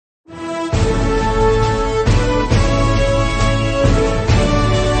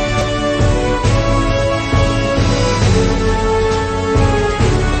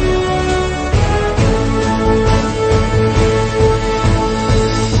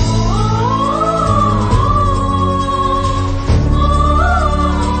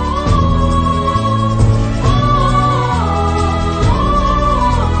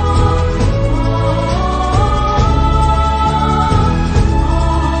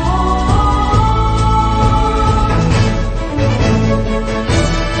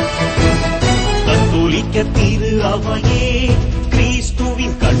அவையே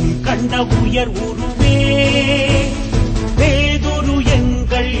கிறிஸ்துவின் கண் கண்ட உயர் உருவே. பேதுரு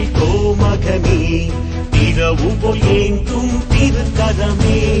எங்கள் கோமகனே, இரவு போல் ஏங்கும்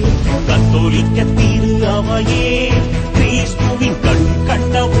திருக்கரமே. கத்தோலிக்க திரு அவையே கிறிஸ்துவின் கண்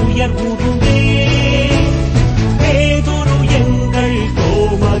கண்ட உயர் உருவே. பேதுரு எங்கள்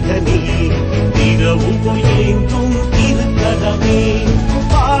கோமகனே, இரவு போல் ஏங்கும் திருக்கரமே.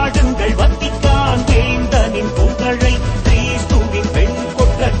 பாடுங்கள் வத்திக்கான் வேந்தனின் புகழை, கிறிஸ்துவின் பெண்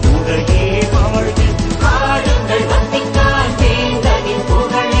கொற்ற துறையே வாழ்க. பாடுங்கள் வத்திக்கான் வேந்தனின்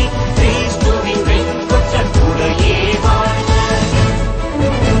புகழை, கிறிஸ்துவின் பெண் கொற்ற துறையே வாழ்க.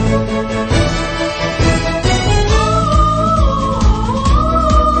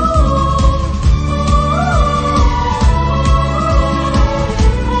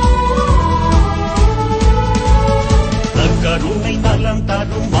 கருணை நலம்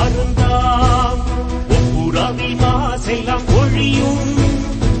தரும் மருந்தாம், ஒப்புரவில் மாசெல்லாம் ஒழியும்.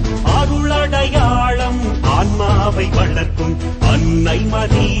 அருளடையாளம் ஆன்மாவை வளர்க்கும், அன்னை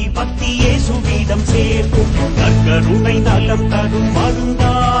மதி பக்தி இயேசுவிடம் சேர்க்கும். கருணை நலம் தரும்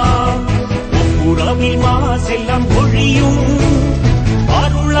மருந்தாம், ஒப்புரவில் மாசெல்லாம் ஒழியும்.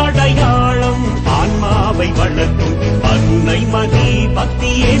 அருளடையாளம் ஆன்மாவை வளர்க்கும், அன்னை மதி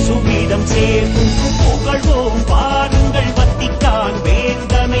பக்தி இயேசுவிடம் சேர்க்கும். புகழ்வோம் பாருங்கள் வத்திக்கான்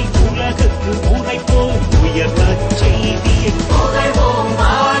வேந்தனை, உலகுக்கு உரைப்போம் உயர்ந்த செய்தியை. புகழ்வோம்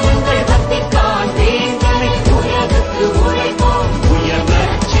பாருங்கள் வத்திக்கான் வேந்தனை, உலகுக்கு உரைப்போம் உயர்ந்த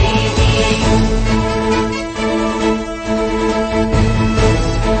செய்தியை.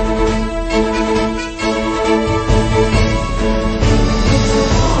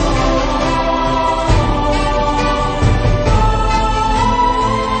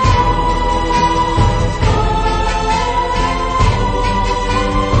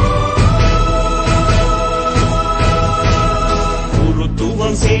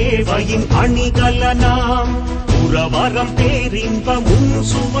 சேவையின் அணிகலனாம், புறவரம் பேரின்பமும்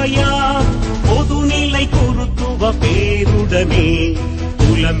சுவையாம். பொதுநிலை குருத்துவ பேருடனே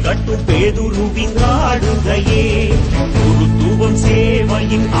புலங்கட்டும் பேதுருவின் ஆளுகையே. குருத்துவம்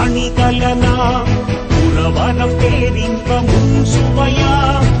சேவையின் அணிகலனாம், புறவரம் பேரின்பமும்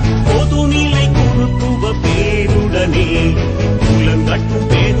சுவையாம். பொதுநிலை குருத்துவ பேருடனே புலங்கட்டும்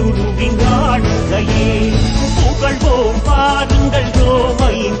பேதுருவின் ஆளுகையே. புகழ்வோம் பாருங்கள்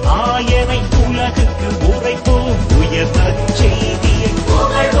ரோமையின் ஆயனை, உலகுக்கு உரைப்போம் உயர்ந்த செய்தியை.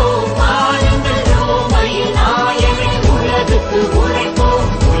 புகழ்வோம் பாருங்கள் ரோமையின் ஆயனை, உலகுக்கு உரைப்போம்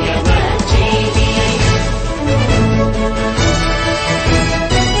உயர்ந்த செய்தியை.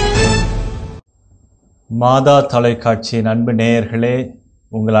 மாதா தொலைக்காட்சியின் அன்பு நேயர்களே,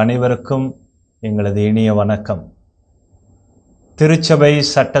 உங்கள் அனைவருக்கும் எங்களது இனிய வணக்கம். திருச்சபை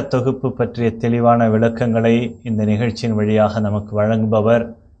சட்ட தொகுப்பு பற்றிய தெளிவான விளக்கங்களை இந்த நிகழ்ச்சியின் வழியாக நமக்கு வழங்குபவர்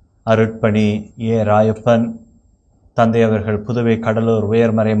அருட்பணி ஏ. ராயப்பன். தந்தை அவர்கள் புதுவை கடலூர்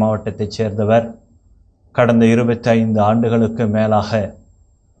உயர்மறை மாவட்டத்தைச் சேர்ந்தவர். கடந்த 25 ஆண்டுகளுக்கு மேலாக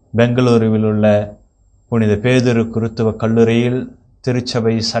பெங்களூருவில் உள்ள புனித பேதுரு குருத்துவ கல்லூரியில்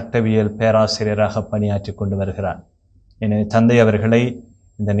திருச்சபை சட்டவியல் பேராசிரியராக பணியாற்றி கொண்டு வருகிறார். எனவே தந்தை அவர்களை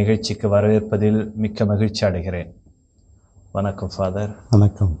இந்த நிகழ்ச்சிக்கு வரவேற்பதில் மிக்க மகிழ்ச்சி அடைகிறேன். வணக்கம் ஃபாதர்.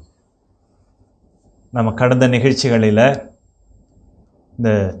 வணக்கம். நம்ம கடந்த நிகழ்ச்சிகளில் இந்த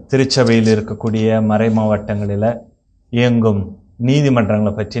திருச்சபையில் இருக்கக்கூடிய மறை மாவட்டங்களில் இயங்கும்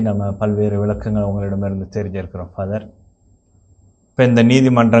நீதிமன்றங்களை பற்றி நம்ம பல்வேறு விளக்கங்கள் உங்களிடமிருந்து தெரிஞ்சிருக்கிறோம் ஃபாதர். இப்போ இந்த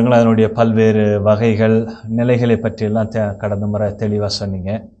நீதிமன்றங்கள் அதனுடைய பல்வேறு வகைகள் நிலைகளை பற்றியெல்லாம் கடந்த முறை தெளிவாக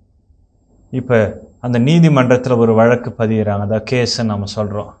சொன்னீங்க. இப்போ அந்த நீதிமன்றத்தில் ஒரு வழக்கு பதிகிறாங்க, அதாவது கேஸை நம்ம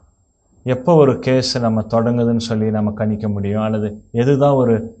சொல்கிறோம். எப்போ ஒரு கேஸ் நம்ம தொடங்குதுன்னு சொல்லி நம்ம கணிக்க முடியும், அல்லது எதுதான்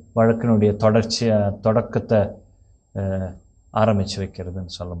ஒரு வழக்கினுடைய தொடக்கத்தை ஆரம்பித்து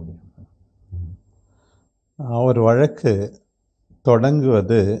வைக்கிறதுன்னு சொல்ல முடியும்? ஒரு வழக்கு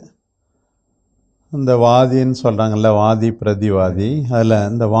தொடங்குவது இந்த வாதின்னு சொல்கிறாங்கல்ல, வாதி பிரதிவாதி. அதில்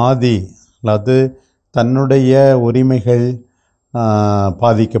இந்த வாதி அது தன்னுடைய உரிமைகள்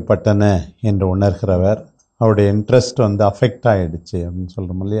பாதிக்கப்பட்டன என்று உணர்கிறவர், அவருடைய இன்ட்ரெஸ்ட் அஃபெக்ட் ஆகிடுச்சு அப்படின்னு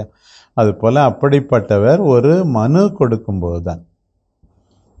சொல்கிறோம் இல்லையா. அதுபோல் அப்படிப்பட்டவர் ஒரு மனு கொடுக்கும்போது தான்.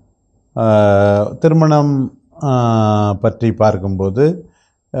 திருமணம் பற்றி பார்க்கும்போது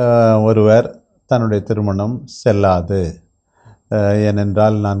ஒருவர் தன்னுடைய திருமணம் செல்லாது,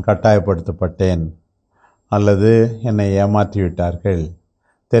 ஏனென்றால் நான் கட்டாயப்படுத்தப்பட்டேன் அல்லது என்னை ஏமாற்றிவிட்டார்கள்,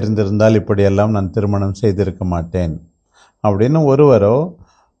 தெரிந்திருந்தால் இப்படியெல்லாம் நான் திருமணம் செய்திருக்க மாட்டேன் அப்படின்னு ஒருவரோ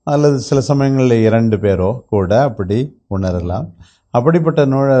அல்லது சில சமயங்களில் 2 பேரோ கூட அப்படி உணரலாம். அப்படிப்பட்ட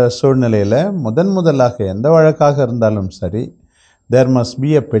சூழ்நிலையில் முதலாக எந்த வழக்காக இருந்தாலும் சரி, there must be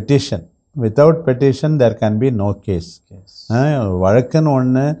a petition. Without petition there can be no case. வழக்குன்னு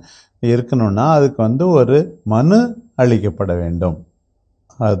ஒன்று இருக்கணும்னா அதுக்கு ஒரு மனு அளிக்கப்பட வேண்டும்.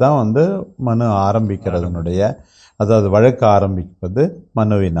 அதுதான் மனு ஆரம்பிக்கிறதுனுடைய, அதாவது வழக்கு ஆரம்பிப்பது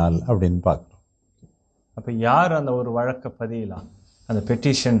மனுவினால் அப்படின்னு பார்க்குறோம். அப்போ யார் அந்த ஒரு வழக்கை பதியலாம்? அந்த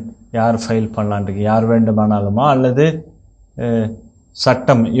பெட்டிஷன் யார் ஃபைல் பண்ணலான்ட்டு யார் வேண்டுமானாலுமா, அல்லது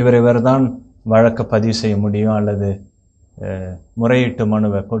சட்டம் இவர் தான் வழக்கை பதிவு செய்ய முடியும், அல்லது முறையீட்டு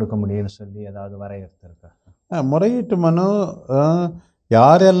மனுவை கொடுக்க முடியும்னு சொல்லி ஏதாவது வரையறுத்து இருக்கா? முறையீட்டு மனு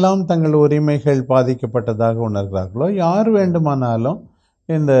யாரெல்லாம் தங்கள் உரிமைகள் பாதிக்கப்பட்டதாக உணர்கிறார்களோ யார் வேண்டுமானாலும்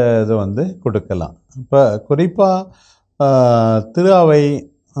இந்த இது கொடுக்கலாம். இப்போ குறிப்பாக திரு அவை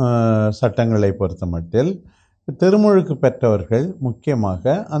சட்டங்களை பொறுத்த மட்டில் திருமுழுக்கு பெற்றவர்கள்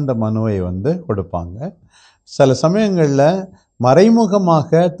முக்கியமாக அந்த மனுவை கொடுப்பாங்க. சில சமயங்களில்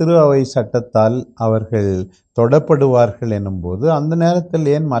மறைமுகமாக திரு அவை சட்டத்தால் அவர்கள் தொடப்படுவார்கள் எனும்போது அந்த நேரத்தில்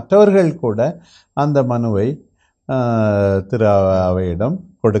ஏன் மற்றவர்கள் கூட அந்த மனுவை திரு அவையிடம்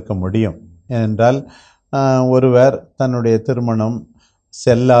கொடுக்க முடியும். ஏனென்றால் ஒருவர் தன்னுடைய திருமணம்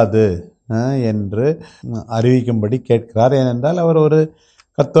செல்லாது என்று அறிவிக்கும்படி கேட்கிறார். ஏனென்றால் அவர் ஒரு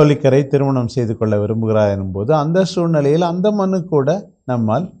கத்தோலிக்கரை திருமணம் செய்து கொள்ள விரும்புகிறார் எனும்போது அந்த சூழ்நிலையில் அந்த மனு கூட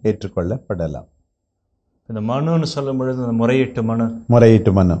நம்மால் ஏற்றுக்கொள்ளப்படலாம். இந்த மனுன்னு சொல்லும் பொழுது இந்த முறையீட்டு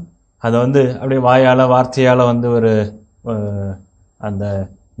மனு அதை அப்படியே வார்த்தையால் ஒரு அந்த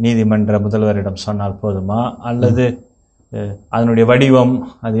நீதிமன்ற முதல்வரிடம் சொன்னால் போதுமா, அல்லது அதனுடைய வடிவம்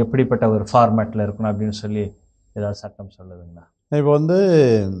அது எப்படிப்பட்ட ஒரு ஃபார்மேட்டில் இருக்கணும் அப்படின்னு சொல்லி ஏதாவது சட்டம் சொல்லுதுங்களா? இப்போ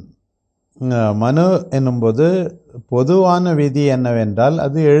மனு என்னும்போது பொதுவான விதி என்னவென்றால்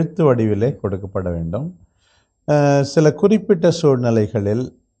அது எழுத்து வடிவிலே கொடுக்கப்பட வேண்டும். சில குறிப்பிட்ட சூழ்நிலைகளில்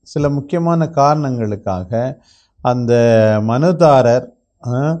சில முக்கியமான காரணங்களுக்காக அந்த மனுதாரர்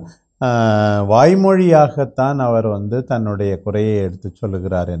வாய்மொழியாகத்தான் அவர் தன்னுடைய குறையை எடுத்து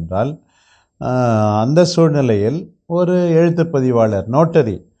சொல்லுகிறார் என்றால் அந்த சூழ்நிலையில் ஒரு எழுத்து பதிவாளர்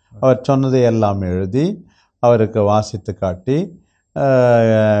நோட்டரி அவர் சொன்னதை எல்லாம் எழுதி அவருக்கு வாசித்து காட்டி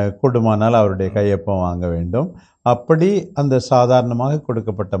கூடுமானால் அவருடைய கையொப்பம் வாங்க வேண்டும். அப்படி அந்த சாதாரணமாக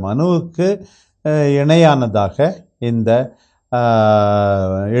கொடுக்கப்பட்ட மனுவுக்கு இணையானதாக இந்த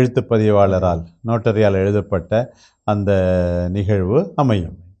எழுத்து பதிவாளரால் நோட்டரியால் எழுதப்பட்ட அந்த நிகழ்வு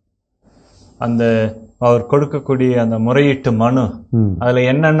அமையும். அந்த அவர் கொடுக்கக்கூடிய அந்த முறையீட்டு மனு அதில்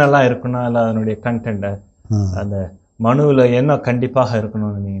என்னென்னலாம் இருக்கணும், இல்லை அதனுடைய கண்டென்ட் அந்த மனுவில் என்ன கண்டிப்பாக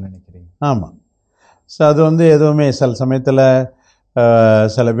இருக்கணும்னு நீங்கள் நினைக்கிறீங்க? ஆமாம். ஸோ அது எதுவுமே சில சமயத்தில்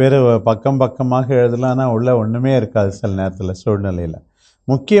சில பேர் பக்கமாக எழுதலாம், ஆனால் உள்ள ஒன்றுமே இருக்காது சில நேரத்தில் சூழ்நிலையில்.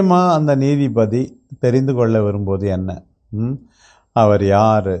 முக்கியமாக அந்த நீதிபதி தெரிந்து கொள்ள விரும்புவது என்ன, அவர்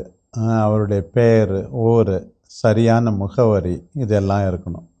யார், அவருடைய பேர், ஊர், சரியான முகவரி, இதெல்லாம்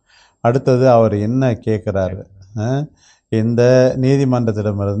இருக்கணும். அடுத்தது அவர் என்ன கேட்குறாரு, இந்த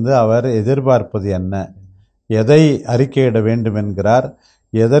நீதிமன்றத்திடமிருந்து அவர் எதிர்பார்ப்பது என்ன, எதை அறிக்கையிட வேண்டும் என்கிறார்,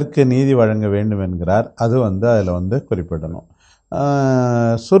 எதற்கு நீதி வழங்க வேண்டும் என்கிறார், அது அதில் குறிப்பிடணும்.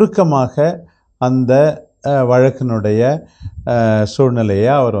 சுருக்கமாக அந்த வழக்கினுடைய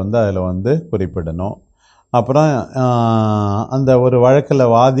சூழ்நிலையை அவர் அதில் குறிப்பிடணும். அப்புறம் அந்த ஒரு வழக்கில்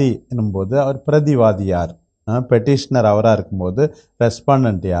வாதி என்னும்போது அவர் பிரதிவாதி யார், பெட்டிஷனர் அவராக இருக்கும்போது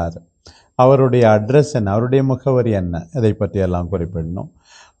ரெஸ்பாண்டன்ட் யார், அவருடைய அட்ரஸ் என்ன, அவருடைய முகவரி என்ன, இதை பற்றியெல்லாம் குறிப்பிடணும்.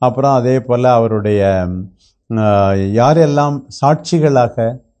 அப்புறம் அதே போல் அவருடைய யாரெல்லாம் சாட்சிகளாக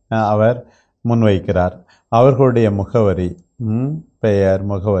அவர் முன்வைக்கிறார், அவர்களுடைய முகவரி, பெயர்,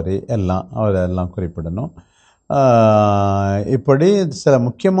 முகவரி எல்லாம் அவரெல்லாம் குறிப்பிடணும். இப்படி சில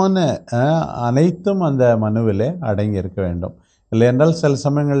முக்கியமான அனைத்தும் அந்த மனுவிலே அடங்கி இருக்க வேண்டும். இல்லை என்றால் சில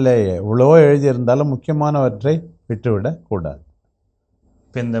சமயங்களில் எவ்வளவோ எழுதியிருந்தாலும் முக்கியமானவற்றை விட்டுவிடக்கூடாது.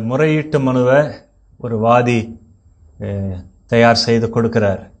 இப்போ இந்த முறையீட்டு மனுவை ஒரு வாதி தயார் செய்து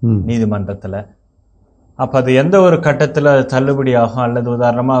கொடுக்கிறார் நீதிமன்றத்தில். அப்போ அது எந்த ஒரு கட்டத்தில் தள்ளுபடி ஆகும்? அல்லது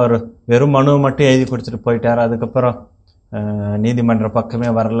உதாரணமாக அவர் வெறும் மனுவை மட்டும் எழுதி கொடுத்துட்டு போயிட்டார், அதுக்கப்புறம் நீதிமன்ற பக்கமே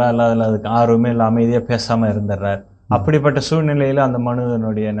வரல, இல்லை அதில் அதுக்கு ஆர்வமே இல்லை, அமைதியாக பேசாமல் இருந்துடுறார். அப்படிப்பட்ட சூழ்நிலையில் அந்த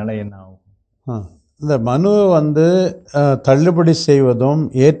மனுவினுடைய நிலை என்ன ஆகும்? இந்த மனுவை தள்ளுபடி செய்வதும்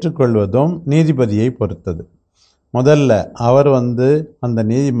ஏற்றுக்கொள்வதும் நீதிபதியை பொறுத்தது. முதல்ல அவர் அந்த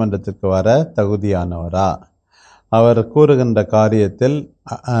நீதிமன்றத்திற்கு வர தகுதியானவரா, அவர் கூறுகின்ற காரியத்தில்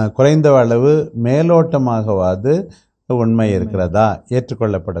குறைந்த அளவு மேலோட்டமாகவாது உண்மை இருக்கிறதா,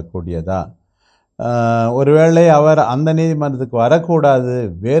 ஏற்றுக்கொள்ளப்படக்கூடியதா. ஒருவேளை அவர் அந்த நீதிமன்றத்துக்கு வரக்கூடாது,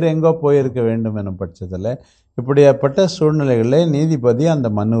 வேறு எங்கோ போயிருக்க வேண்டும் எனும் பட்சத்தில் இப்படிப்பட்ட சூழ்நிலைகளில் நீதிபதி அந்த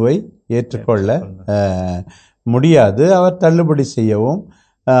மனுவை ஏற்றுக்கொள்ள முடியாது, அவர் தள்ளுபடி செய்யவும்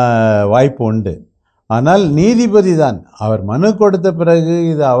வாய்ப்பு உண்டு. ஆனால் நீதிபதி தான், அவர் மனு கொடுத்த பிறகு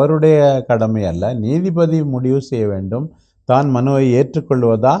இது அவருடைய கடமை அல்ல, நீதிபதி முடிவு செய்ய வேண்டும் தான் மனுவை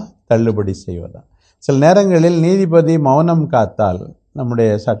ஏற்றுக்கொள்வதா தள்ளுபடி செய்வதா. சில நேரங்களில் நீதிபதி மௌனம் காத்தால் நம்முடைய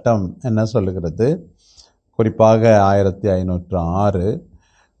சட்டம் என்ன சொல்லுகிறது, குறிப்பாக 1506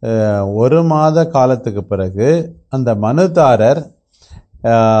 1 மாத காலத்துக்கு பிறகு அந்த மனுதாரர்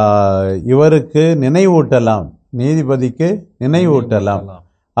இவருக்கு நினைவூட்டலாம், நீதிபதிக்கு நினைவூட்டலாம்,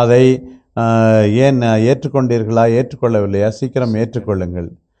 அதை ஏன் ஏற்றுக்கொண்டீர்களா ஏற்றுக்கொள்ளவில்லையா சீக்கிரம் ஏற்றுக்கொள்ளுங்கள்.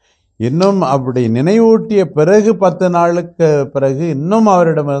 இன்னும் அப்படி நினைவூட்டிய பிறகு 10 நாளுக்கு பிறகு இன்னும்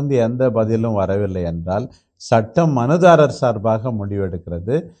அவரிடமிருந்து எந்த பதிலும் வரவில்லை என்றால் சட்டம் மனுதாரர் சார்பாக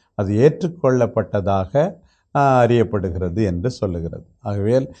முடிவெடுக்கிறது, அது ஏற்றுக்கொள்ளப்பட்டதாக அறியப்படுகிறது என்று சொல்லுகிறது.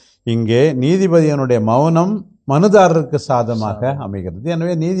 ஆகவே இங்கே நீதிபதியினுடைய மௌனம் மனுதாரருக்கு சாதமாக அமைகிறது.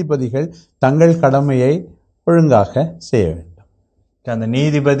 எனவே நீதிபதிகள் தங்கள் கடமையை ஒழுங்காக செய்ய வேண்டும். அந்த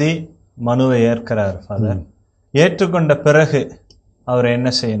நீதிபதி மனுவை ஏற்கிறார் ஃபாதர், ஏற்றுக்கொண்ட பிறகு அவர் என்ன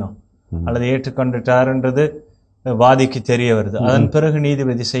செய்யணும், அல்லது ஏற்றுக்கொண்டுட்டாருன்றது வாதிக்கு தெரிய வருது, அதன் பிறகு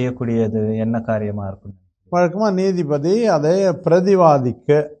நீதிபதி செய்யக்கூடியது என்ன காரியமா இருக்கும்? வழக்கமாக நீதிபதி அதை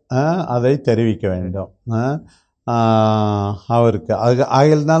பிரதிவாதிக்கு அதை தெரிவிக்க வேண்டும். அவருக்கு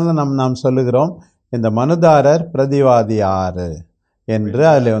ஆகியல்தான் நாம் சொல்லுகிறோம், இந்த மனுதாரர் பிரதிவாதி யாரு என்று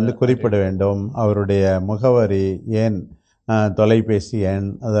அதில் குறிப்பிட வேண்டும். அவருடைய முகவரி, எண், தொலைபேசி எண்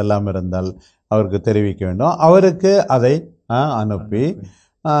அதெல்லாம் இருந்தால் அவருக்கு தெரிவிக்க வேண்டும். அவருக்கு அதை அனுப்பி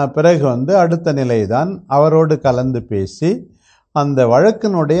பிறகு அடுத்த நிலைதான் அவரோடு கலந்து பேசி அந்த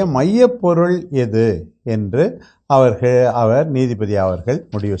வழக்கினுடைய மையப்பொருள் எது என்று நீதிபதி அவர்கள்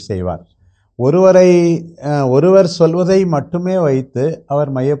முடிவு செய்வார். ஒருவர் சொல்வதை மட்டுமே வைத்து அவர்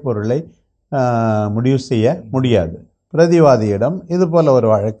மையப்பொருளை முடிவு செய்ய முடியாது. பிரதிவாதியிடம் இது போல ஒரு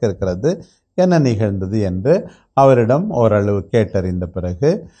வழக்கு இருக்கிறது, என்ன நிகழ்ந்தது என்று அவரிடம் ஓரளவு கேட்டறிந்த பிறகு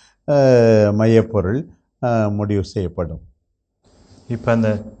மையப்பொருள் முடிவு செய்யப்படும். இப்போ அந்த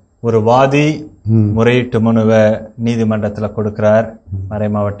ஒரு வாதி முறையீட்டு மனுவை நீதிமன்றத்தில் கொடுக்கிறார்,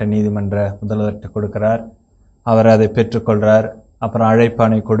 மறைமாவட்ட நீதிமன்ற முதல்வர்கிட்ட கொடுக்கிறார், அவர் அதை பெற்றுக்கொள்கிறார், அப்புறம்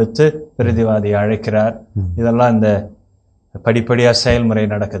அழைப்பானை கொடுத்து பிரதிவாதியை அழைக்கிறார். இதெல்லாம் இந்த படிப்படியாக செயல்முறை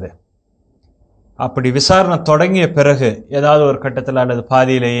நடக்குது. அப்படி விசாரணை தொடங்கிய பிறகு ஏதாவது ஒரு கட்டத்தில் அல்லது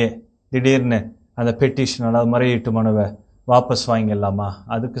பாதியிலேயே திடீர்னு அந்த பெட்டிஷன் அதாவது முறையீட்டு மனுவை வாபஸ் வாங்கிடலாமா?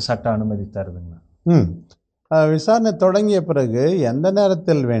 அதுக்கு சட்ட அனுமதி தருதுங்களா? விசாரணை தொடங்கிய பிறகு எந்த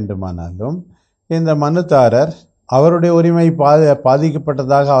நேரத்தில் வேண்டுமானாலும் இந்த மனுதாரர் அவருடைய உரிமை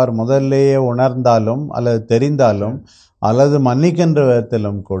பாதிக்கப்பட்டதாக அவர் முதல்லேயே உணர்ந்தாலும் அல்லது தெரிந்தாலும் அல்லது மன்னிக்கின்ற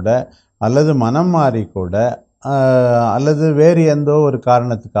விதத்திலும் கூட அல்லது மனம் மாறி கூட அல்லது வேறு எந்த ஒரு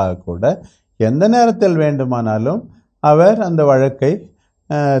காரணத்துக்காக கூட எந்த நேரத்தில் வேண்டுமானாலும் அவர் அந்த வழக்கை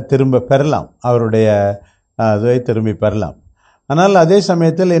திரும்ப பெறலாம், அவருடைய அதை திரும்பி பெறலாம். ஆனால் அதே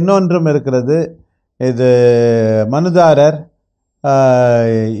சமயத்தில் இன்னொன்றும் இருக்கிறது, இது மனுதாரர்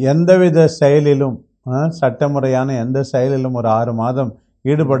எந்தவித செயலிலும் சட்டமுறையான எந்த செயலிலும் ஒரு 6 மாதம்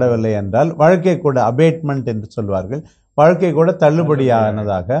ஈடுபடவில்லை என்றால் வழக்கை கூட அபேட்மெண்ட் என்று சொல்வார்கள், வழக்கை கூட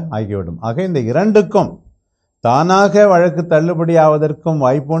தள்ளுபடியானதாக ஆகிவிடும். ஆக இந்த இரண்டுக்கும் தானாக வழக்கு தள்ளுபடியாவதற்கும்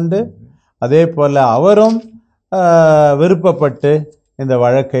வாய்ப்புண்டு, அதே போல அவரும் விருப்பப்பட்டு இந்த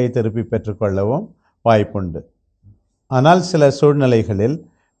வழக்கை திருப்பி பெற்றுக்கொள்ளவும் வாய்ப்புண்டு. ஆனால் சில சூழ்நிலைகளில்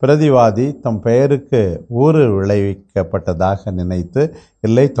பிரதிவாதி தம் பெயருக்கு ஊறு விளைவிக்கப்பட்டதாக நினைத்து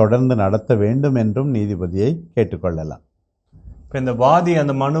இல்லை தொடர்ந்து நடத்த வேண்டும் என்றும் நீதிபதியை கேட்டுக்கொள்ளலாம். இப்போ இந்த வாதி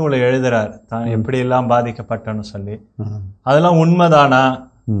அந்த மனுவில் எழுதுறார் தான் எப்படியெல்லாம் பாதிக்கப்பட்டன்னு சொல்லி, அதெல்லாம் உண்மைதானா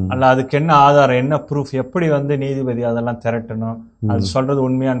அல்ல அதுக்கு என்ன ஆதாரம், என்ன ப்ரூஃப், எப்படி நீதிபதி அதெல்லாம் திரட்டணும், அது சொல்றது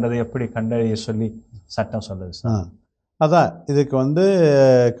உண்மையான்றது எப்படி கண்டறிய சொல்லி சட்டம் சொல்லுது சார்? அதான் இதுக்கு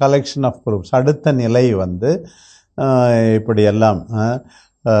கலெக்ஷன் ஆஃப் ப்ரூஃப்ஸ் அடுத்த நிலை இப்படியெல்லாம்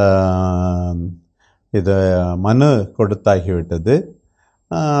இது மனு கொடுத்தாகிவிட்டது,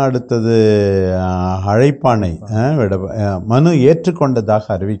 அடுத்தது அழைப்பானை மனு ஏற்றுக்கொண்டதாக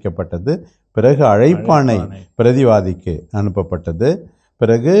அறிவிக்கப்பட்டது, பிறகு அழைப்பானை பிரதிவாதிக்கு அனுப்பப்பட்டது,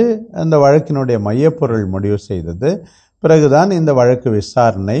 பிறகு அந்த வழக்கினுடைய மையப்பொருள் முடிவு செய்தது, பிறகுதான் இந்த வழக்கு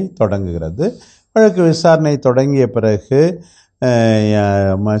விசாரணை தொடங்குகிறது. வழக்கு விசாரணை தொடங்கிய பிறகு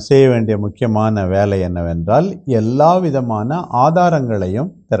செய்ய வேண்டிய முக்கியமான வேலை என்னவென்றால் எல்லா விதமான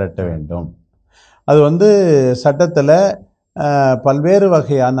ஆதாரங்களையும் திரட்ட வேண்டும். அது சட்டத்தில் பல்வேறு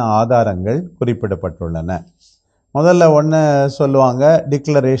வகையான ஆதாரங்கள் குறிப்பிடப்பட்டுள்ளன. முதல்ல ஒன்று சொல்லுவாங்க,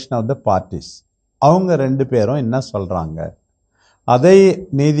 டிக்ளரேஷன் ஆஃப் த பார்ட்டிஸ். அவங்க 2 பேரும் என்ன சொல்கிறாங்க அதை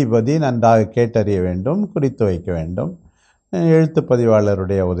நீதிபதி நன்றாக கேட்டறிய வேண்டும், குறித்து வைக்க வேண்டும் எழுத்து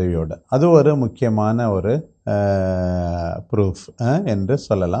பதிவாளருடைய உதவியோடு. அது ஒரு முக்கியமான ஒரு ப்ரூஃப் என்று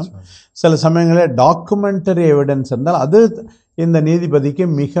சொல்லலாம். சில சமயங்களில் டாக்குமெண்டரி எவிடன்ஸ் இருந்தால் அது இந்த நீதிபதிக்கு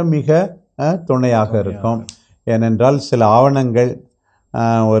மிக மிக துணையாக இருக்கும். ஏனென்றால் சில ஆவணங்கள்,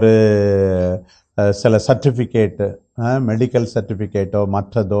 ஒரு சில சர்டிஃபிகேட்டு மெடிக்கல் சர்டிஃபிகேட்டோ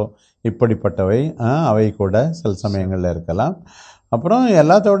மற்றதோ இப்படிப்பட்டவை அவை கூட சில சமயங்களில் இருக்கலாம். அப்புறம்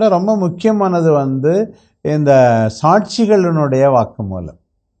எல்லாத்தோட ரொம்ப முக்கியமானது இந்த சாட்சிகளினுடைய வாக்குமூலம்.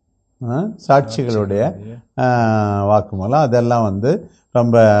 சாட்சிகளுடைய வாக்குமூலம் அதெல்லாம்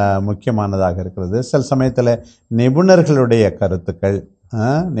ரொம்ப முக்கியமானதாக இருக்கிறது. சில சமயத்தில் நிபுணர்களுடைய கருத்துக்கள்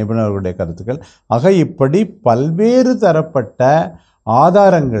ஆக இப்படி பல்வேறு தரப்பட்ட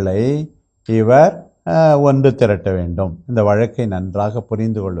ஆதாரங்களை இவர் ஒன்று திரட்ட வேண்டும். இந்த வழக்கை நன்றாக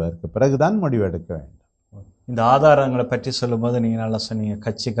புரிந்து கொள்வதற்கு பிறகுதான் முடிவெடுக்க வேண்டும். இந்த ஆதாரங்களை பற்றி சொல்லும்போது நீங்க நல்லா சொன்னீங்க.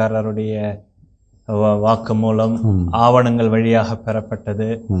 கட்சிக்காரருடைய வாக்கு மூலம் ஆவணங்கள் வழியாக பெறப்பட்டது,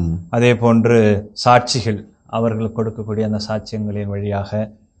 அதே போன்று சாட்சிகள் அவர்கள் கொடுக்கக்கூடிய அந்த சாட்சியங்களின் வழியாக,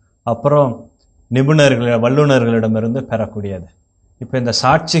 அப்புறம் வல்லுநர்களிடமிருந்து பெறக்கூடியது. இப்போ இந்த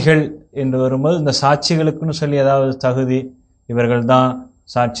சாட்சிகள் என்று வரும்போது இந்த சாட்சிகளுக்குன்னு சொல்லி ஏதாவது தகுதி, இவர்கள் தான்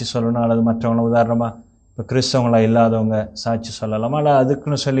சாட்சி சொல்லணும் அல்லது மற்றவங்கள உதாரணமாக இப்போ கிறிஸ்தவங்களா இல்லாதவங்க சாட்சி சொல்லலாமா, அல்ல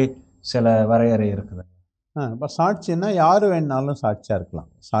அதுக்குன்னு சொல்லி சில வரையறை இருக்குது? இப்போ சாட்சின்னா யார் வேணாலும் சாட்சியாக இருக்கலாம்.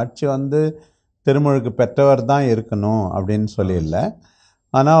 சாட்சி திருமுழுக்கு பெற்றவர் தான் இருக்கணும் அப்படின்னு சொல்லி இல்லை.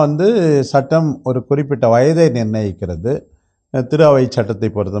 ஆனால் சட்டம் ஒரு குறிப்பிட்ட வயதை நிர்ணயிக்கிறது. திரு அவை சட்டத்தை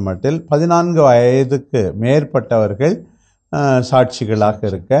பொறுத்த மட்டில் 14 வயதுக்கு மேற்பட்டவர்கள் சாட்சிகளாக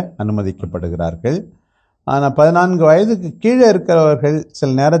இருக்க அனுமதிக்கப்படுகிறார்கள். ஆனால் 14 வயதுக்கு கீழே இருக்கிறவர்கள்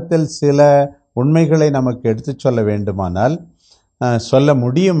சில நேரத்தில் சில உண்மைகளை நமக்கு எடுத்து சொல்ல வேண்டுமானால், சொல்ல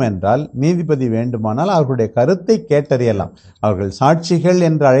முடியும் என்றால், நீதிபதி வேண்டுமானால் அவர்களுடைய கருத்தை கேட்டறியலாம். அவர்கள் சாட்சிகள்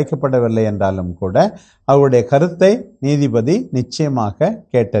என்று அழைக்கப்படவில்லை என்றாலும் கூட அவருடைய கருத்தை நீதிபதி நிச்சயமாக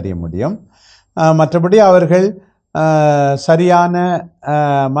கேட்டறிய முடியும். மற்றபடி அவர்கள் சரியான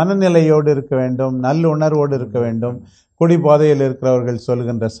மனநிலையோடு இருக்க வேண்டும், நல்லுணர்வோடு இருக்க வேண்டும். குடிபோதையில் இருக்கிறவர்கள்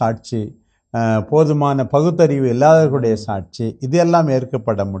சொல்கின்ற சாட்சி, போதுமான பகுத்தறிவு இல்லாதவர்களுடைய சாட்சி, இதெல்லாம்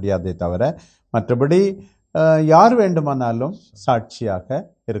ஏற்கப்பட முடியாதே தவிர மற்றபடி யார் வேண்டுமானாலும் சாட்சியாக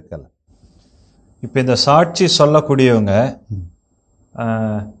இருக்கலாம். இப்போ இந்த சாட்சி சொல்லக்கூடியவங்க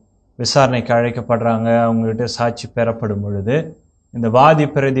விசாரணைக்கு அழைக்கப்படுறாங்க, அவங்ககிட்ட சாட்சி பெறப்படும் பொழுது இந்த வாதி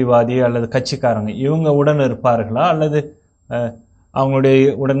பிரதிவாதி அல்லது கட்சிக்காரங்க இவங்க உடன் இருப்பார்களா, அல்லது அவங்களுடைய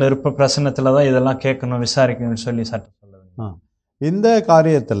உடன் இருப்ப பிரசன்னத்தில் தான் இதெல்லாம் கேட்கணும் விசாரிக்கணும்னு சொல்லி சட்டம் சொல்லுவாங்க? இந்த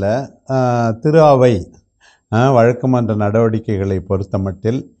காரியத்தில் திரு அவை வழக்குமன்ற நடவடிக்கைகளை பொறுத்த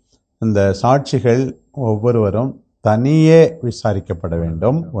மட்டில் இந்த சாட்சிகள் ஒவ்வொருவரும் தனியே விசாரிக்கப்பட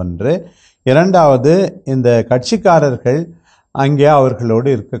வேண்டும் ஒன்று. இரண்டாவது, இந்த கட்சிக்காரர்கள் அங்கே அவர்களோடு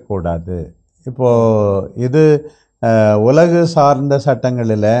இருக்கக்கூடாது. இப்போது இது உலகு சார்ந்த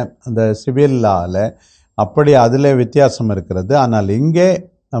சட்டங்களில் அந்த சிவில் லாவில் அப்படி அதில் வித்தியாசம் இருக்கிறது. ஆனால் இங்கே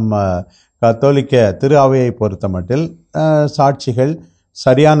நம்ம கத்தோலிக்க திரு அவையை பொறுத்த மட்டில் சாட்சிகள்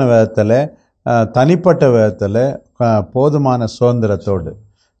சரியான விதத்தில், தனிப்பட்ட விதத்தில், போதுமான சுதந்திரத்தோடு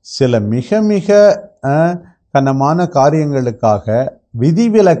சில மிக மிக கனமான காரியங்களுக்காக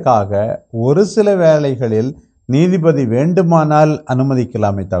விதிவிலக்காக ஒரு சில வேளைகளில் நீதிபதி வேண்டுமானால்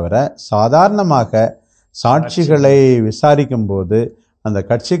அனுமதிக்கலாமே தவிர சாதாரணமாக சாட்சிகளை விசாரிக்கும் போது அந்த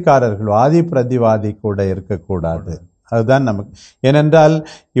கட்சிக்காரர்கள் வாதி பிரதிவாதி கூட இருக்கக்கூடாது. அதுதான் நமக்கு. ஏனென்றால்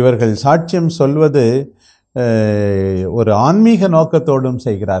இவர்கள் சாட்சியம் சொல்வது ஒரு ஆன்மீக நோக்கத்தோடும்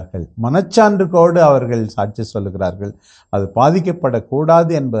செய்கிறார்கள், மனச்சான்றுக்கோடு அவர்கள் சாட்சி சொல்லுகிறார்கள். அது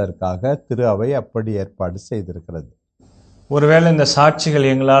பாதிக்கப்படக்கூடாது என்பதற்காக திரு அவை அப்படி ஏற்பாடு செய்திருக்கிறது. ஒருவேளை இந்த சாட்சிகள்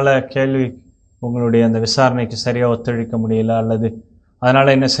எங்களால் கேள்வி உங்களுடைய அந்த விசாரணைக்கு சரியாக ஒத்துழைக்க முடியல, அல்லது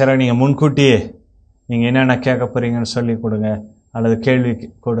அதனால் என்ன செய்கிற, நீங்கள் முன்கூட்டியே நீங்கள் என்னென்ன கேட்க போகிறீங்கன்னு சொல்லி கொடுங்க, அல்லது கேள்வி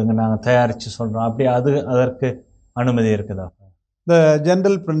கொடுங்க, நாங்கள் தயாரித்து சொல்கிறோம், அப்படி அதற்கு அனுமதி இருக்குதா? இந்த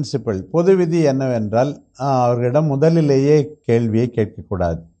ஜெனரல் பிரின்சிபல், பொது விதி என்னவென்றால் அவர்களிடம் முதலிலேயே கேள்வியை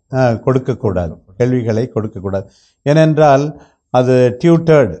கொடுக்கக்கூடாது, கேள்விகளை கொடுக்கக்கூடாது. ஏனென்றால் அது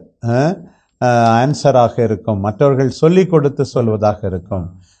டியூட்டர்டு ஆன்சராக இருக்கும், மற்றவர்கள் சொல்லிக் கொடுத்து சொல்வதாக இருக்கும்.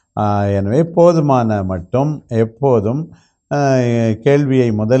 எனவே போதுமான மட்டும் எப்போதும் கேள்வியை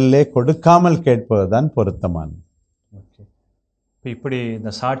முதல்ல கொடுக்காமல் கேட்பதுதான் பொருத்தமானது. இப்படி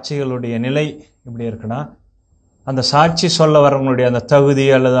இந்த சாட்சிகளுடைய நிலை இப்படி இருக்குன்னா, அந்த சாட்சி சொல்ல வரவங்களுடைய அந்த தகுதி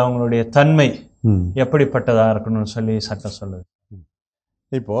அல்லது அவங்களுடைய தன்மை எப்படிப்பட்டதா இருக்கணும்னு சொல்லி சட்டம் சொல்லுது.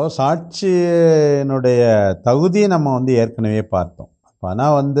 இப்போ சாட்சியினுடைய தகுதியை நம்ம ஏற்கனவே பார்த்தோம்.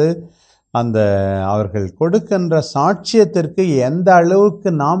 ஆனால் அந்த அவர்கள் கொடுக்கின்ற சாட்சியத்திற்கு எந்த அளவுக்கு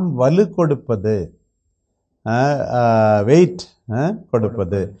நாம் வலு கொடுப்பது, வெயிட்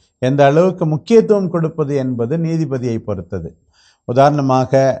கொடுப்பது, எந்த அளவுக்கு முக்கியத்துவம் கொடுப்பது என்பது நீதிபதியை பொறுத்தது.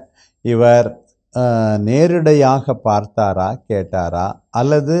 உதாரணமாக இவர் நேரிடையாக பார்த்தாரா, கேட்டாரா,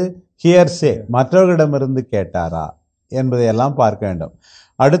 அல்லது ஹியர்சே மற்றவர்களிடமிருந்து கேட்டாரா என்பதையெல்லாம் பார்க்க வேண்டும்.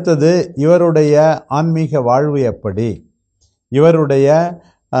 அடுத்தது, இவருடைய ஆன்மீக வாழ்வு எப்படி, இவருடைய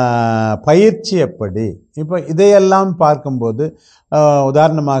பயிற்சி எப்படி? இப்போ இதையெல்லாம் பார்க்கும்போது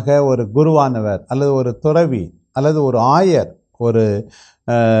உதாரணமாக ஒரு குருவானவர் அல்லது ஒரு துறவி அல்லது ஒரு ஆயர் ஒரு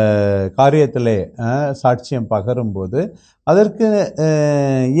காரியத்திலே சாட்சியம் பகரும்போது அதற்கு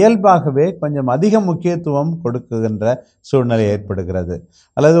இயல்பாகவே கொஞ்சம் அதிக முக்கியத்துவம் கொடுக்குகின்ற சூழ்நிலை ஏற்படுகிறது.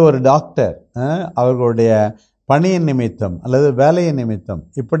 அல்லது ஒரு டாக்டர் அவர்களுடைய பணியின் நிமித்தம் அல்லது வேலையின் நிமித்தம்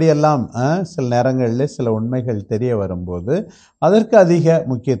இப்படியெல்லாம் சில நேரங்களில் சில உண்மைகள் தெரிய வரும்போது அதற்கு அதிக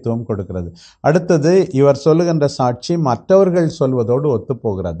முக்கியத்துவம் கொடுக்கிறது. அடுத்தது, இவர் சொல்லுகின்ற சாட்சி மற்றவர்கள் சொல்வதோடு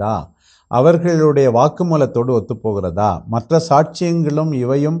ஒத்துப்போகிறதா, அவர்களுடைய வாக்குமூலத்தோடு ஒத்துப்போகிறதா, மற்ற சாட்சியங்களும்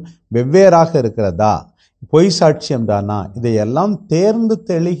இவையும் வெவ்வேறாக இருக்கிறதா, பொய் சாட்சியம் தானா, இதையெல்லாம் தேர்ந்து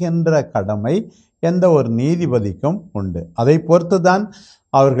தெளிகின்ற கடமை எந்த ஒரு நீதிபதிக்கும் உண்டு. அதை பொறுத்துதான்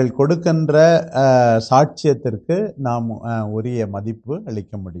அவர்கள் கொடுக்கின்ற சாட்சியத்திற்கு நாம் உரிய மதிப்பு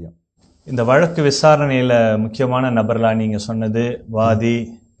அளிக்க முடியும். இந்த வழக்கு விசாரணையில் முக்கியமான நபர்களாக நீங்கள் சொன்னது வாதி,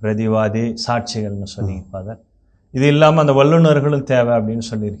 பிரதிவாதி, சாட்சிகள்னு சொன்னீங்க ஃபாதர். இது இல்லாமல் அந்த வல்லுநர்களும் தேவை அப்படின்னு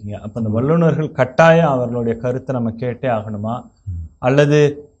சொல்லியிருக்கீங்க. அப்போ அந்த வல்லுநர்கள் கட்டாயம் அவர்களுடைய கருத்தை நம்ம கேட்டே ஆகணுமா, அல்லது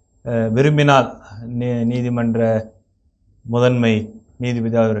விரும்பினால் நீதிமன்ற முதன்மை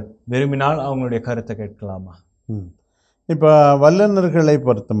நீதிபதி அவர் விரும்பினால் அவங்களுடைய கருத்தை கேட்கலாமா? இப்போ வல்லுநர்களை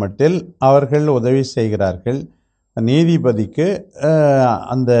பொறுத்த மட்டில் அவர்கள் உதவி செய்கிறார்கள் நீதிபதிக்கு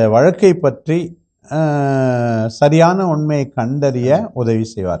அந்த வழக்கை பற்றி சரியான உண்மையை கண்டறிய உதவி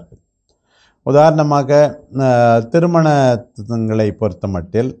செய்வார்கள். உதாரணமாக திருமணங்களை பொறுத்த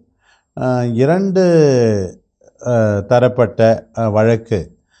மட்டில் 2 தரப்பட்ட வழக்கு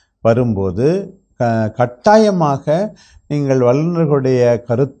வரும்போது கட்டாயமாக நீங்கள் வல்லுநர்களுடைய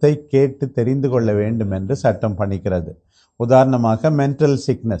கருத்தை கேட்டு தெரிந்து கொள்ள வேண்டும் என்று சட்டம் பணிக்கிறது. உதாரணமாக மென்டல்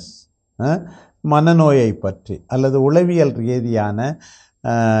சிக்னஸ், மனநோயை பற்றி அல்லது உளவியல் ரீதியான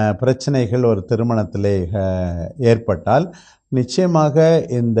பிரச்சனைகள் ஒரு திருமணத்திலே ஏற்பட்டால் நிச்சயமாக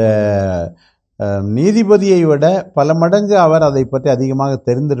இந்த நீதிபதியை விட பல மடங்கு அவர் அதை பற்றி அதிகமாக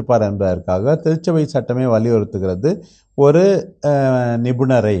தெரிந்திருப்பார் என்பதற்காக திருச்சபை சட்டமே வலியுறுத்துகிறது, ஒரு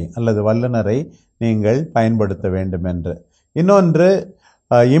நிபுணரை அல்லது வல்லுநரை நீங்கள் பயன்படுத்த வேண்டும் என்று. இன்னொன்று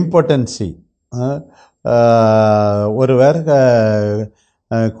இம்பார்ட்டன்சி, ஒருவர்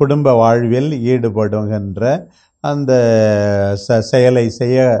குடும்ப வாழ்வில் ஈடுபடுகின்ற அந்த செயலை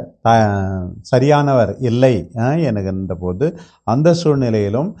செய்ய சரியானவர் இல்லை என்கின்ற போது அந்த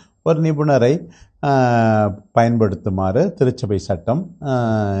சூழ்நிலையிலும் ஒரு நிபுணரை பயன்படுத்துமாறு திருச்சபை சட்டம்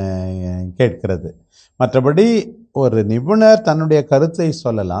கேட்கிறது. மற்றபடி ஒரு நிபுணர் தன்னுடைய கருத்தை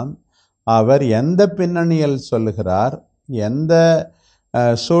சொல்லலாம். அவர் எந்த பின்னணியில் சொல்லுகிறார், எந்த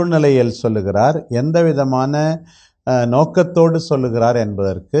சூழ்நிலையில் சொல்லுகிறார், எந்த விதமான நோக்கத்தோடு சொல்லுகிறார்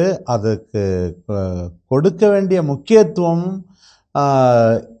என்பதற்கு அதுக்கு கொடுக்க வேண்டிய முக்கியத்துவம்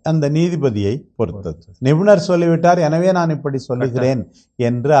அந்த நீதிபதியை பொறுத்தது. நிபுணர் சொல்லிவிட்டார், எனவே நான் இப்படி சொல்லுகிறேன்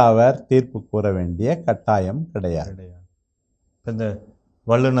என்று அவர் தீர்ப்பு கூற வேண்டிய கட்டாயம் கிடையாது. இந்த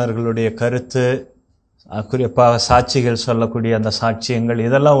வல்லுநர்களுடைய கருத்து, குறிப்பாக சாட்சிகள் சொல்லக்கூடிய அந்த சாட்சியங்கள்,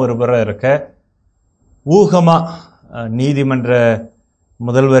 இதெல்லாம் ஒரு புறம் இருக்க, ஊகமா நீதிமன்ற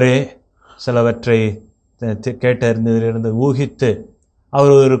முதல்வரே சிலவற்றை கேட்டறிந்ததிலிருந்து ஊகித்து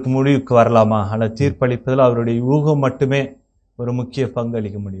அவர் ஒரு முடிவுக்கு வரலாமா, அல்லது தீர்ப்பளிப்பதில் அவருடைய ஊகம் மட்டுமே ஒரு முக்கிய பங்கு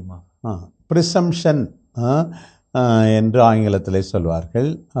அளிக்க முடியுமா? ப்ரிசம்ஷன் என்று ஆங்கிலத்திலே சொல்வார்கள்,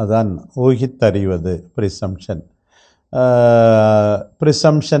 அதான் ஊகித்தறிவது presumption.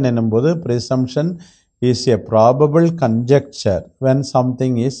 Presumption என்னும்போது presumption is a probable conjecture when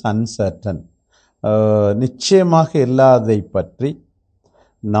something is uncertain. நிச்சயமாக இல்லாததை பற்றி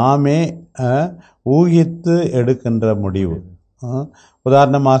நாமே ஊகித்து எடுக்கின்ற முடிவு.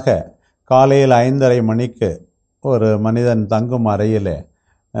 உதாரணமாக காலையில் 5:30 மணிக்கு ஒரு மனிதன் தங்கும் அறையில்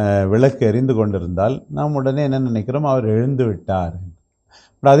விளக்கு எரிந்து கொண்டிருந்தால் நாம் உடனே என்ன நினைக்கிறோம், அவர் எழுந்து விட்டார்.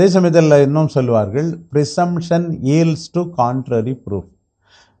 அதே சமயத்தில் இன்னும் சொல்லுவார்கள், presumption yields to contrary proof.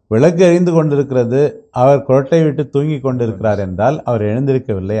 விளக்கு எரிந்து கொண்டிருக்கிறது, அவர் குரட்டை விட்டு தூங்கி கொண்டிருக்கிறார் என்றால் அவர்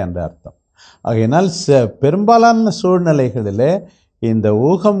எழுந்திருக்கவில்லை என்ற அர்த்தம். ஆகையினால் பெரும்பாலான சூழ்நிலைகளிலே இந்த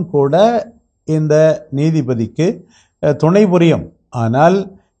ஊகம் கூட இந்த நீதிபதிக்கு துணை புரியும். ஆனால்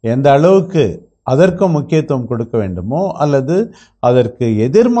எந்த அளவுக்கு அதற்கும் முக்கியத்துவம் கொடுக்க வேண்டுமோ அல்லது அதற்கு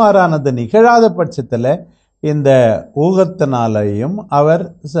எதிர்மாறானது நிகழாத பட்சத்தில் இந்த ஊகத்தினாலேயும் அவர்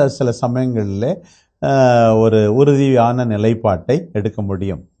சில சமயங்களில் ஒரு உறுதியான நிலைப்பாட்டை எடுக்க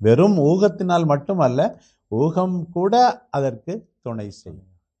முடியும். வெறும் ஊகத்தினால் மட்டுமல்ல, ஊகம் கூட அதற்கு துணை செய்யும்.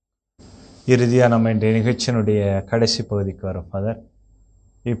 இறுதியாக நம்ம இன்றைய நிகழ்ச்சியினுடைய கடைசி பகுதிக்கு வரோம் ஃபாதர்.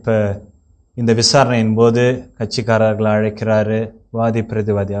 இப்போ இந்த விசாரணையின் போது கட்சிக்காரர்களை அழைக்கிறாரு, வாதி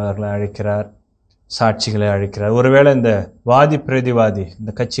பிரதிவாதி அவர்களை அழைக்கிறார், சாட்சிகளை அழைக்கிறார். ஒருவேளை இந்த வாதி பிரதிவாதி,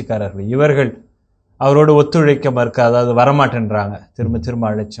 இந்த கட்சிக்காரர்கள், இவர்கள் அவரோடு ஒத்துழைக்க மறுக்க, அதாவது வரமாட்டேன்றாங்க, திரும்ப திரும்ப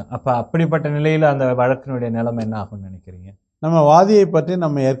அழைச்சோம். அப்போ அப்படிப்பட்ட நிலையில் அந்த வழக்கினுடைய நிலைமை என்ன ஆகும்னு நினைக்கிறீங்க? நம்ம வாதியை பற்றி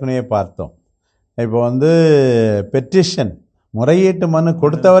நம்ம ஏற்கனவே பார்த்தோம். இப்போ பெட்டிஷன், முறையீட்டு மனு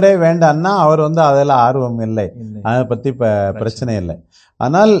கொடுத்தவரே வேண்டான்னா அவர் அதில் ஆர்வம் இல்லை, அதை பற்றி பிரச்சனை இல்லை.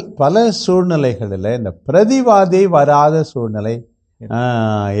 ஆனால் பல சூழ்நிலைகளில் இந்த பிரதிவாதி வராத சூழ்நிலை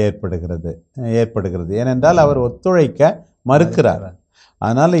ஏற்படுகிறது. ஏனென்றால் அவர் ஒத்துழைக்க மறுக்கிறார்.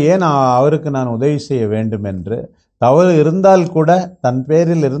 அதனால் ஏன் அவருக்கு நான் உதவி செய்ய வேண்டும் என்று தவறு இருந்தால் கூட, தன்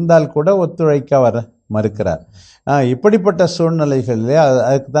பேரில் இருந்தால் கூட ஒத்துழைக்க மறுக்கிறார். இப்படிப்பட்ட சூழ்நிலைகளிலே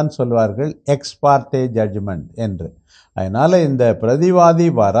அதுக்கு தான் சொல்வார்கள் எக்ஸ் பார்ட்டே ஜட்ஜ்மெண்ட் என்று. அதனால் இந்த பிரதிவாதி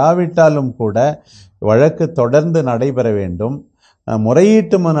வராவிட்டாலும் கூட வழக்கு தொடர்ந்து நடைபெற வேண்டும்.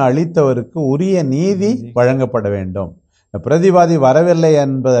 முறையீட்டு மனு அளித்தவருக்கு உரிய நீதி வழங்கப்பட வேண்டும். பிரதிவாதி வரவில்லை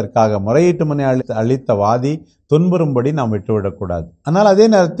என்பதற்காக முறையீட்டு மனு அளித்த வாதி துன்புறும்படி நாம் விட்டுவிடக்கூடாது. ஆனால் அதே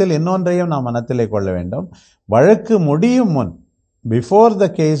நேரத்தில் இன்னொன்றையும் நாம் மனத்திலே கொள்ள வேண்டும். வழக்கு முடியும் முன், before the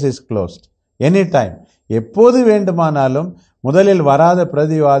case is closed, any time, எப்போது வேண்டுமானாலும் முதலில் வராத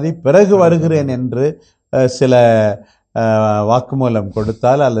பிரதிவாதி பிறகு வருகிறேன் என்று சில வாக்குமூலம்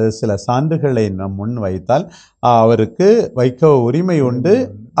கொடுத்தால் அல்லது சில சான்றுகளை நம் முன் வைத்தால் அவருக்கு வைக்க உரிமை உண்டு.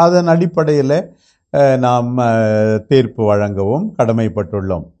 அதன் அடிப்படையில் நாம் தீர்ப்பு வழங்கவும்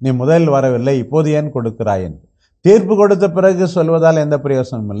கடமைப்பட்டுள்ளோம். நீ முதல் வரவில்லை, இப்போது ஏன் கொடுக்கிறாய் என்று தீர்ப்பு கொடுத்த பிறகு சொல்வதால் எந்த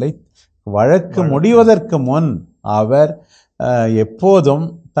பிரயோசனமும் இல்லை. வழக்கு முடிவதற்கு முன் அவர் எப்போதும்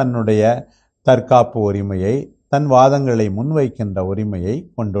தன்னுடைய தற்காப்பு உரிமையை, தன் வாதங்களை முன்வைக்கின்ற உரிமையை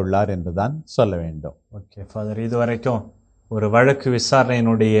கொண்டுள்ளார் என்றுதான் சொல்ல வேண்டும். ஓகே ஃபாதர், இதுவரைக்கும் ஒரு வழக்கு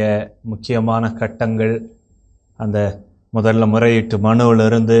விசாரணையினுடைய முக்கியமான கட்டங்கள், அந்த முதல்ல முறையீட்டு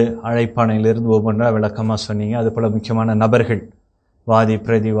மனுவிலிருந்து அழைப்பாணையிலிருந்து ஒவ்வொன்றா விளக்கமாக சொன்னீங்க. அதுபோல் முக்கியமான நபர்கள், வாதி,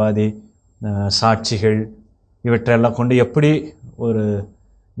 பிரதிவாதி, சாட்சிகள், இவற்றையெல்லாம் கொண்டு எப்படி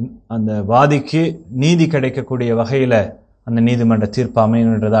அந்த வாதிக்கு நீதி கிடைக்கக்கூடிய வகையில் அந்த நீதிமன்ற தீர்ப்பு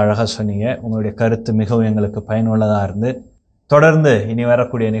அமையணுன்றதை அழகாக சொன்னீங்க. உங்களுடைய கருத்து மிகவும் எங்களுக்கு பயனுள்ளதாக இருந்து, தொடர்ந்து இனி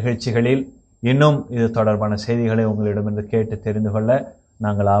வரக்கூடிய நிகழ்ச்சிகளில் இன்னும் இது தொடர்பான செய்திகளை உங்களிடமிருந்து கேட்டு தெரிந்து கொள்ள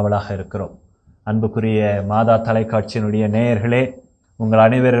நாங்கள் ஆவலாக இருக்கிறோம். அன்புக்குரிய மாதா தொலைக்காட்சியினுடைய நேயர்களே, உங்கள்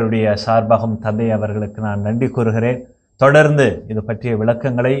அனைவருடைய சார்பாகவும் தந்தை அவர்களுக்கு நான் நன்றி கூறுகிறேன். தொடர்ந்து இது பற்றிய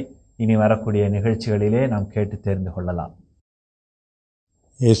விளக்கங்களை இனி வரக்கூடிய நிகழ்ச்சிகளிலே நாம் கேட்டு தெரிந்து கொள்ளலாம்.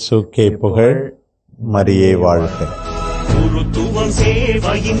 இயேசுவே புகழ், மரியே வாழ்க. குருத்துவம்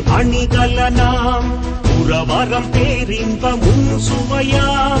சேவையின் அணிகலனாம், புறவரம் பேரின்பமும்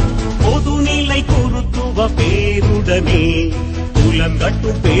சுவையாம், பொதுநிலை குருத்துவ பேருடனே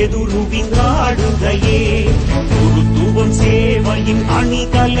புலங்கட்டும் பேதுருவின் ஆடுகையே. குருத்துவம் சேவையின்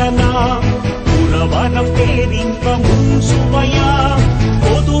அணிகலனாம், புறவரம் பேரின்பமும் சுவையாம்,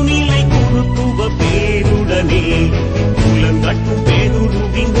 பொதுநிலை குருத்துவ பேருடனே புலங்கட்டும்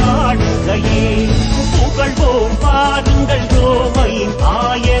பேதுருவின் ஆடுகையே. புகழ்வோம் பாருங்கள்